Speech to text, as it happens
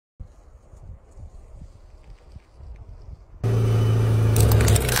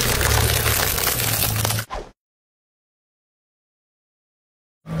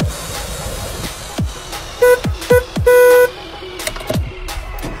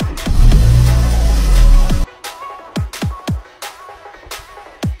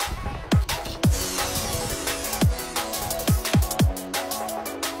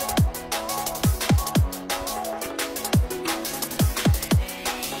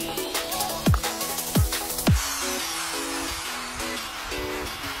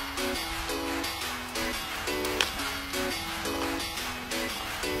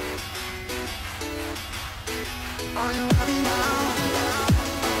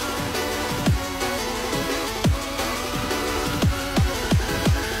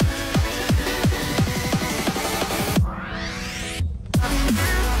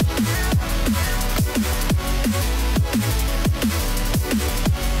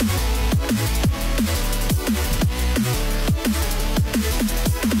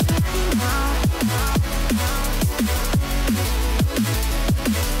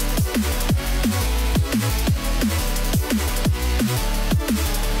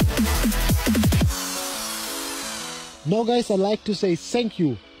Now guys, I'd like to say thank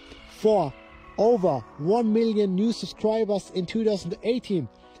you for over 1 million new subscribers in 2018,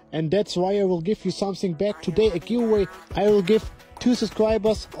 and that's why I will give you something back today, a giveaway. I will give 2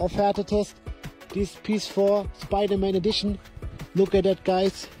 subscribers of Härte Test this PS4 Spider-Man edition. Look at that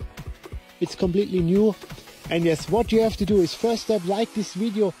guys, it's completely new. And yes, what you have to do is first step, like this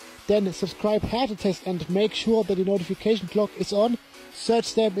video, then subscribe Härte Test and make sure that the notification clock is on. Third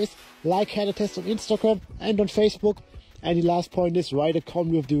step is like Härte Test on Instagram and on Facebook. And the last point is write a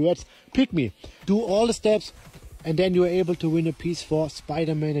comment with the words "pick me." Do all the steps and then you are able to win a PS4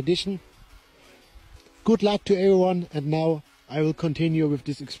 Spider-Man edition. Good luck to everyone, and now I will continue with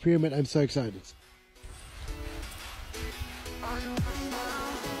this experiment. I'm so excited.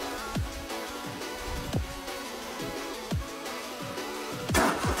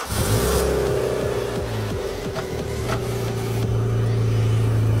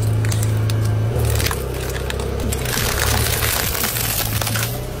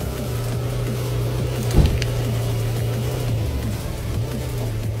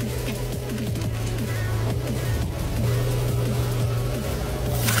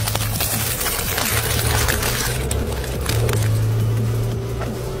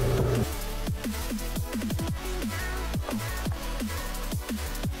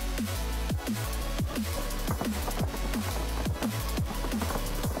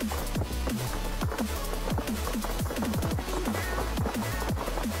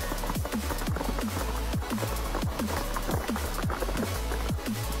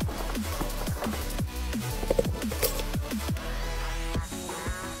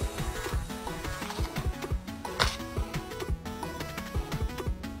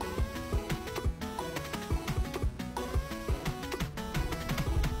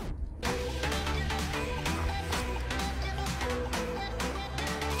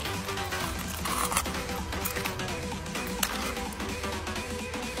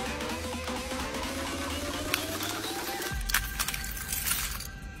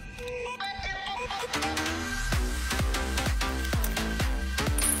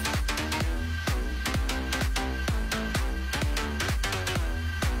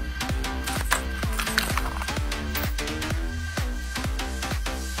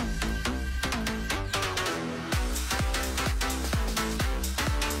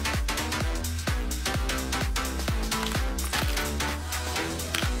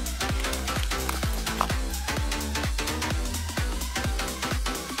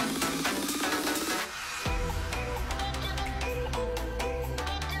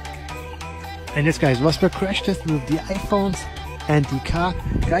 And yes guys, was my crash test with the iPhones and the car.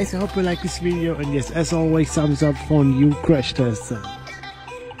 Guys, I hope you like this video, and yes, as always, thumbs up for new crash tests.